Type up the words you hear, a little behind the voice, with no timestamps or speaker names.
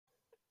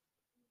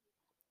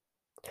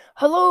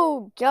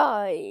Hello,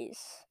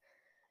 guys.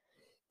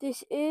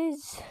 This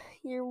is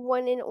your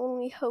one and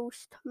only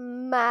host,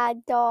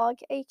 Mad Dog,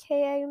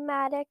 aka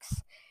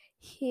Maddox,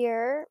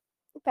 here,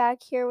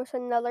 back here with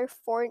another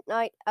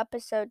Fortnite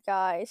episode,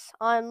 guys.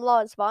 I'm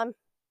Lozbon.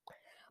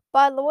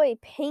 By the way,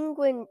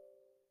 Penguin,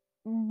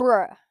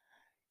 bruh,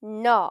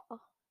 nah,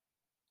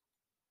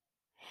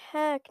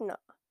 heck no.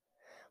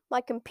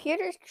 My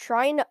computer's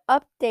trying to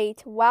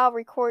update while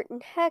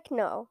recording. Heck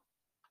no,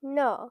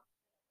 no.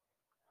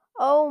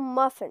 Oh,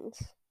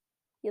 muffins,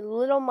 you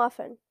little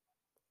muffin.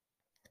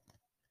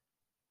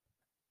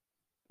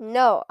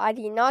 No, I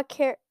do not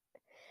care.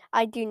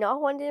 I do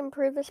not want to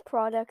improve this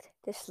product.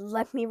 Just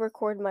let me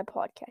record my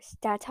podcast.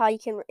 That's how you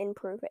can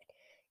improve it.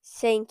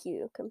 Thank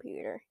you,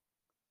 computer.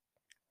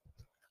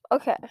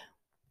 Okay.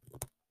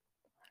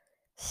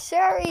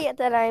 Sorry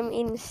that I'm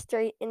in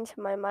straight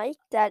into my mic.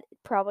 That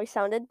probably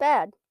sounded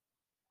bad.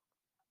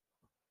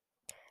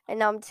 And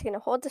now I'm just going to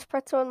hold this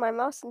pretzel in my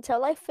mouth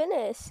until I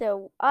finish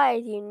so I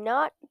do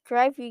not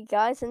drive you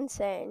guys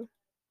insane.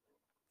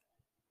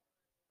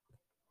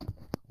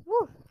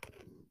 Woo.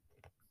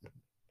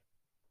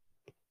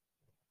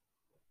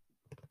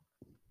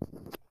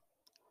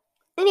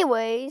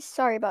 Anyways,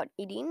 sorry about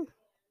eating.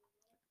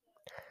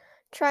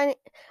 Oh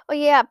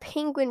yeah,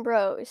 Penguin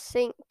Bros.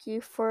 Thank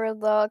you for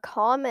the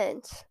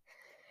comments.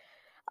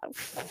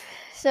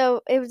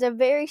 So it was a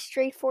very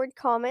straightforward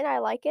comment. I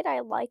like it.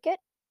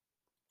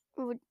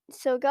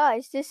 So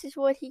guys, this is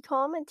what he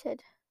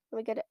commented. Let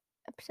me get it.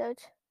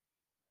 Episodes.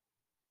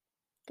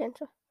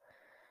 Cancel.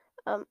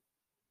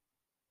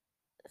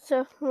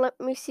 So let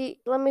me see.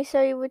 Let me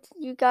show you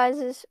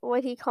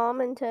what he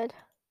commented.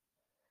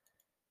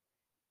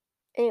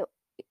 Anyway,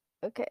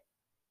 okay.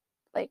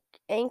 Like,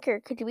 Anchor,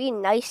 could you be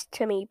nice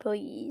to me,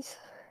 please?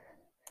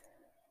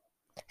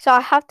 So I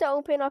have to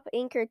open up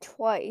Anchor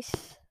twice.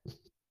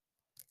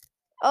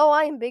 Oh,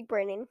 I am big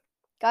braining.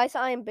 Guys,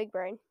 I am big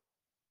brain.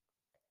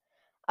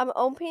 I'm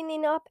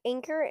opening up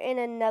Anchor in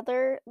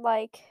another,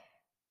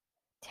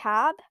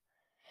 tab.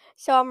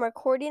 So I'm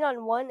recording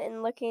on one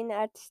and looking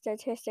at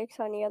statistics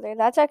on the other.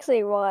 That's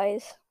actually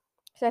wise.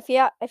 So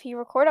if you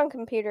record on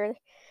computer,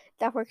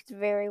 that works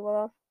very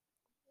well.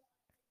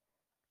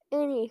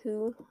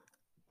 Anywho,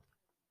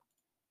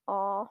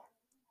 all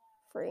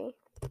free.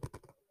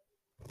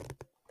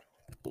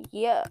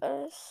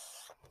 Yes.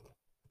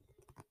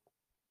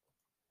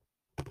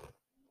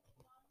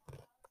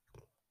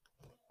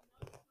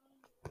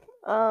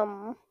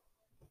 I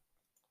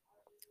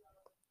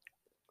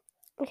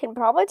can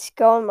probably just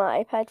go on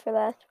my iPad for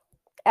that.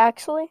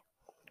 Actually,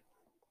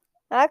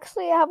 I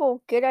have a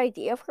good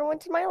idea for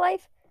once in my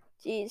life.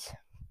 Jeez.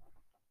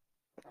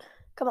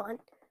 Come on.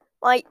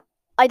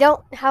 I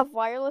don't have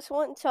wireless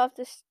one, so I have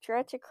to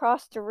stretch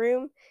across the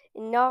room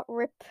and not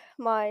rip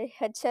my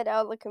headset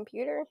out of the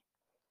computer.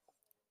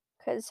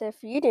 Because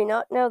if you do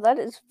not know, that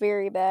is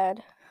very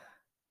bad.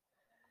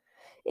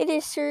 It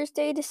is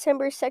Thursday,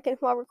 December 2nd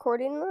while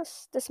recording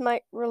this. This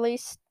might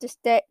release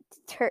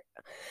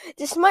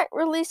might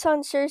release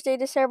on Thursday,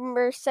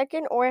 December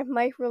 2nd, or it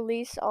might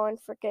release on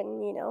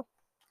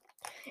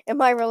it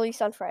might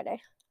release on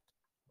Friday.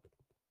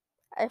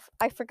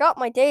 I forgot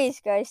my days,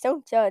 guys.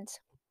 Don't judge.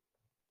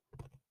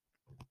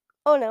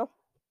 Oh no.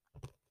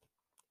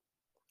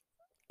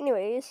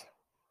 Anyways,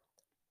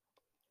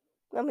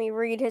 let me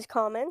read his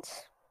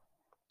comments.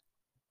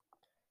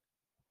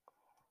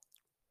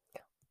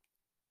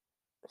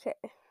 Okay.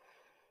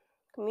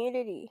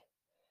 Community.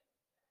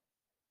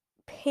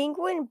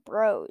 Penguin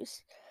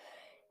Bros.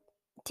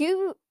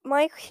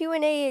 My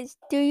Q&A is,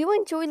 do you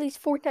enjoy these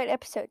Fortnite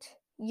episodes?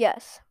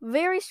 Yes.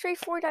 Very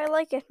straightforward. I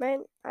like it,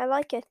 man. I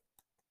like it.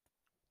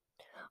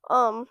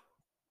 I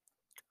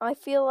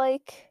feel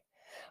like,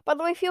 by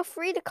the way, feel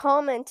free to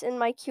comment in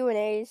my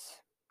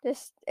Q&As.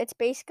 It's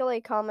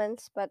basically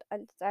comments, but I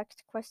just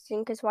asked a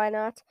question because why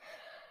not?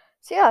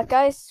 So yeah,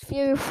 guys,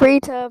 feel free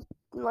to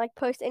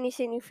post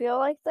anything you feel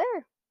like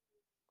there.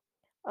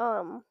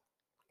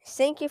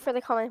 Thank you for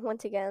the comment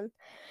once again.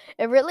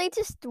 It really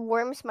just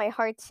warms my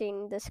heart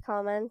seeing this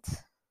comment.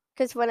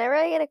 Because whenever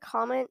I get a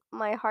comment,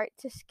 my heart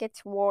just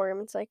gets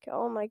warm. It's like,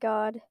 oh my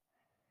god.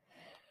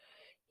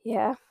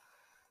 Yeah.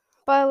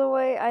 By the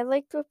way, I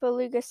liked what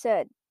Beluga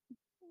said.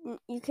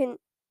 You can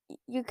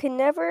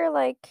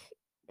never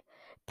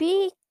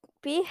be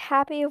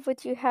happy with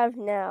what you have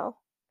now.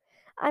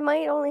 I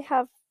might only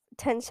have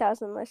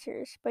 10,000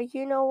 listeners, but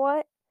you know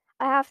what?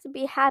 I have to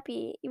be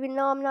happy, even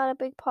though I'm not a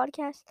big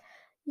podcast.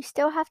 You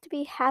still have to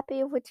be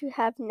happy with what you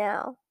have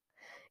now.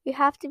 You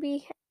have to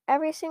be.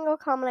 Every single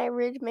comment I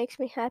read makes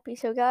me happy.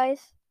 So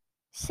guys,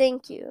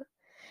 thank you.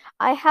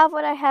 I have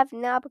what I have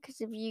now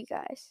because of you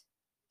guys.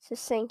 So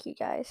thank you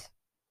guys.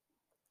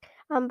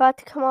 I'm about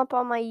to come up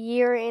on my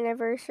year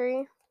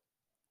anniversary.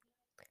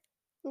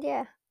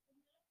 Yeah.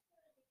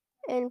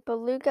 And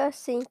Beluga,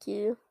 thank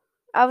you.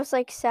 I was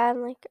sad,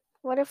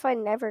 what if I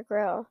never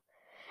grow?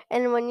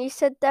 And when you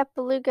said that,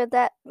 Beluga,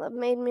 that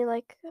made me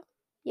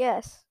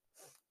yes.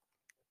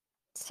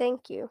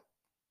 Thank you.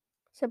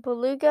 So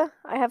Beluga,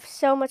 I have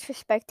so much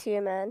respect to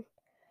you, man.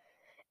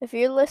 If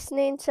you're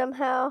listening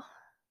somehow,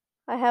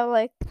 I have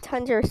like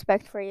tons of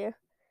respect for you.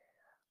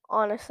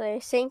 Honestly,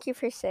 thank you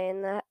for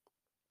saying that.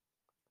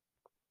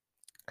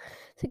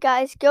 So,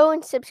 guys, go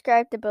and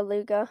subscribe to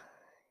Beluga.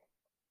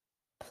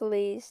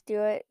 Please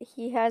do it.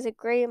 He has a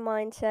great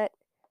mindset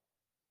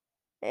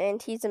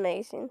and he's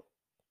amazing.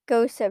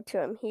 Go sub to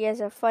him. He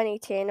has a funny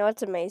channel.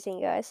 It's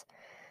amazing, guys.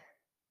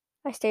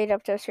 I stayed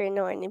up till 3 in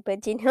the morning,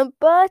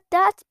 but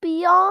that's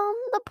beyond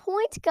the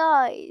point,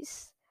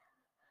 guys.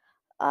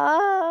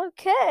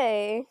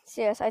 Okay.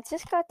 So, yes, I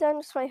just got done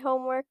with my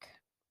homework.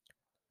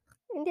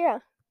 And yeah,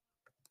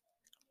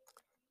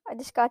 I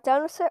just got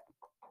done with it.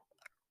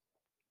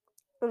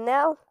 And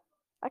now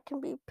I can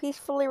be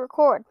peacefully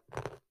record.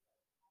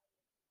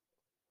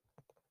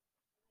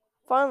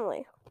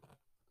 Finally.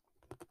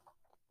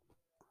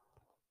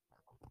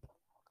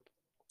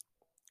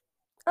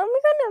 I'm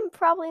gonna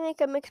probably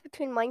make a mix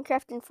between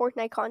Minecraft and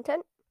Fortnite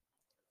content.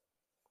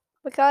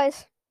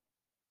 Because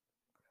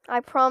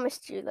I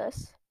promised you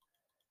this.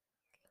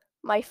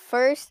 My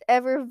first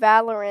ever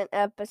Valorant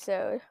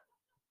episode.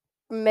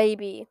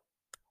 Maybe.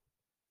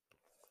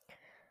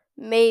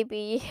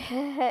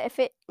 If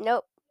it.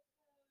 Nope.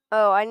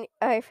 Oh,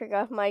 I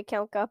forgot my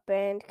account got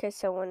banned because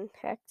someone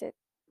hacked it.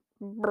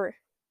 Brr.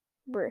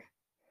 Brr.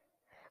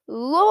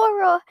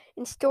 Laura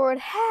installed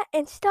hacks.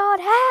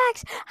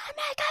 I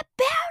make it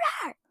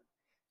better.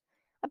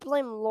 I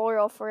blame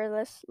Laura for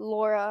this.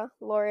 Laura,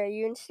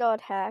 you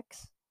installed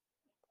hacks.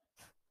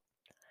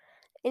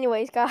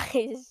 Anyways,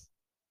 guys.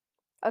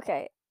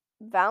 Okay.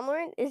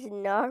 Valorant is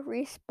not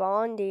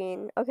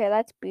responding. Okay,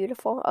 that's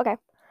beautiful. Okay.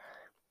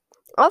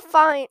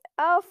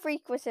 I'll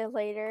freak with it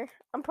later.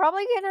 I'm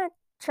probably gonna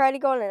try to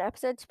go on an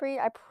episode spree.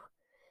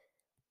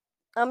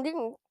 I'm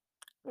doing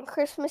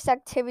Christmas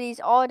activities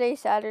all day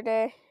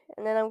Saturday,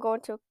 and then I'm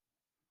going to.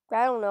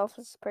 I don't know if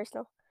it's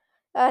personal.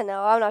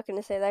 No, I'm not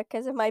gonna say that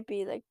because it might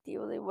be like the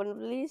only one of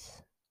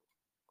these.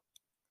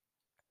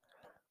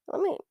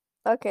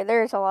 Okay,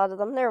 there's a lot of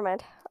them. Never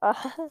mind.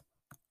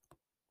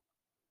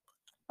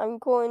 I'm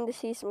going to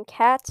see some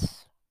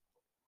cats.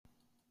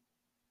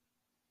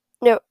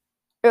 No,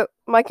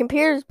 my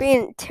computer's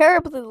being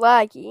terribly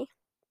laggy.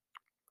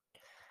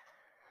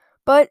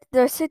 But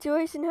the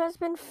situation has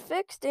been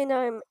fixed and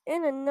I'm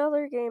in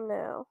another game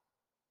now.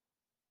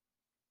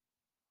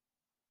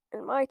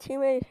 And my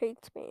teammate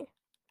hates me.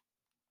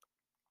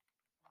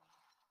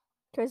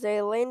 Because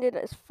they landed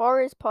as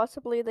far as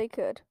possibly they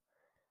could.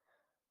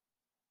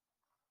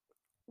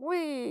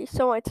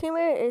 So my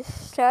teammate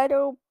is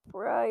Shadow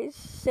Bryce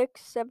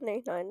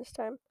 6789 this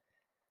time.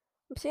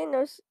 I'm seeing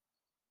those.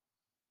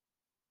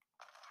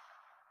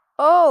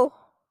 Oh!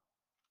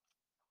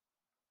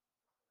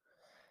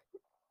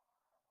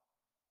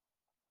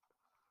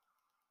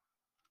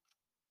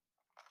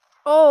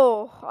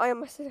 Oh! I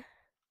almost.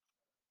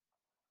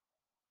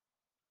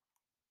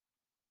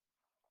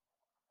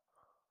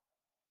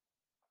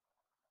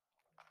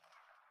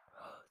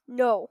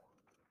 No.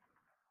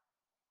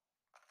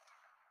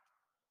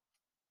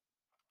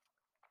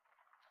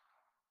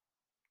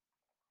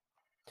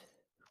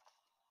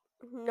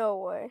 No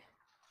way.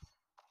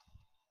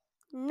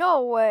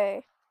 No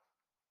way.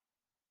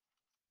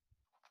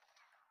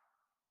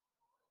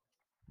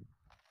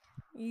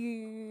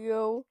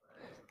 Yo.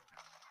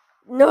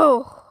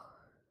 No.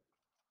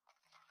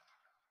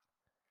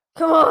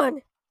 Come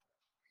on.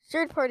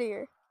 Third party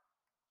here.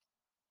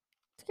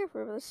 Let's get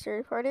rid of this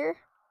third party here.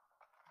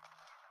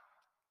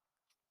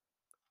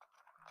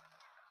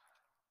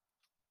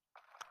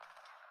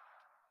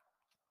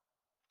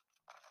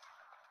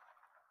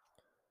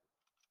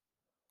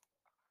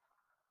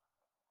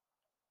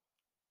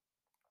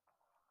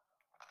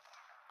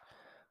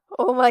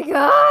 Oh my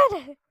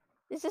god!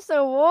 It's just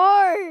a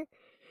war!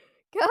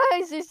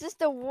 Guys, there's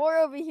just a war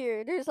over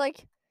here. There's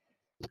like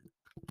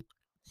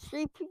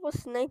 3 people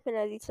sniping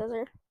at each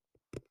other.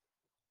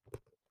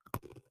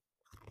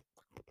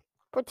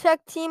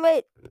 Protect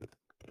teammate!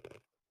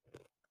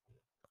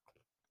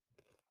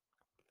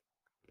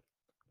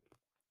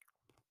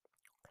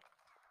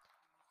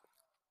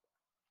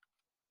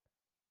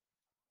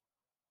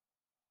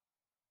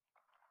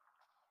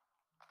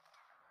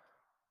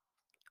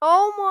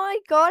 Oh my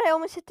god, I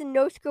almost hit the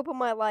no scope of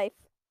my life.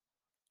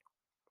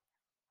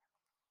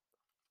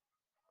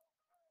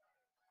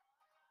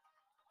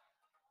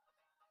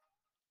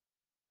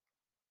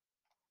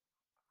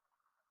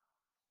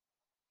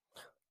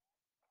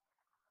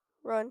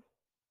 Run.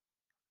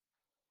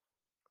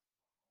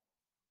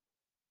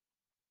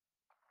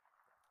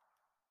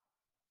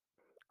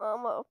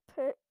 I'm a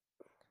pit.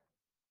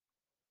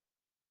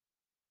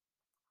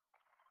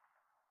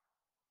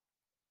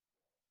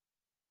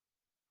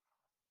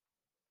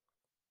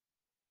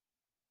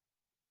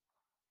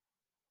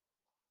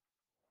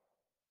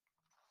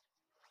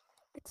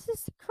 It's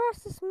just across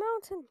this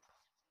mountain.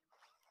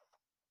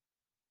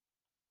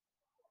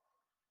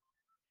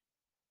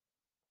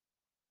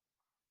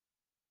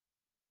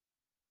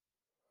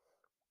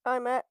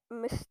 I'm at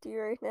Misty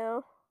right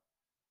now.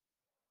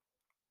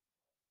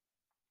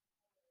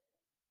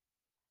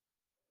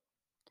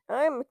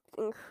 I'm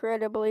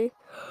incredibly.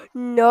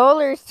 No,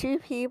 there's 2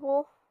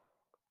 people.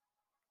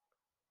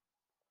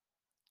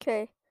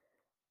 Okay.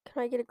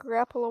 Can I get a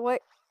grapple away?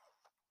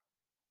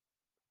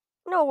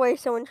 No way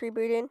someone's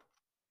rebooting.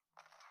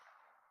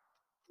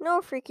 No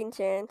freaking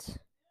chance.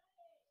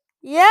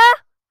 Yeah?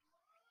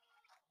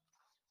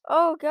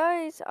 Oh,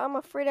 guys, I'm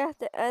afraid I have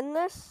to end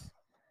this.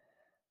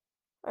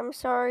 I'm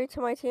sorry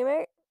to my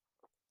teammate.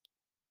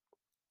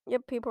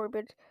 Yep, people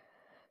rebooted.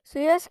 So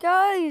yes,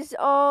 guys,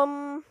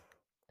 I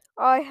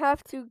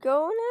have to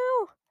go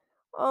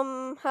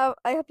now.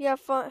 I hope you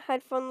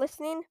had fun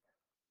listening.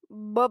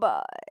 Bye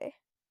bye.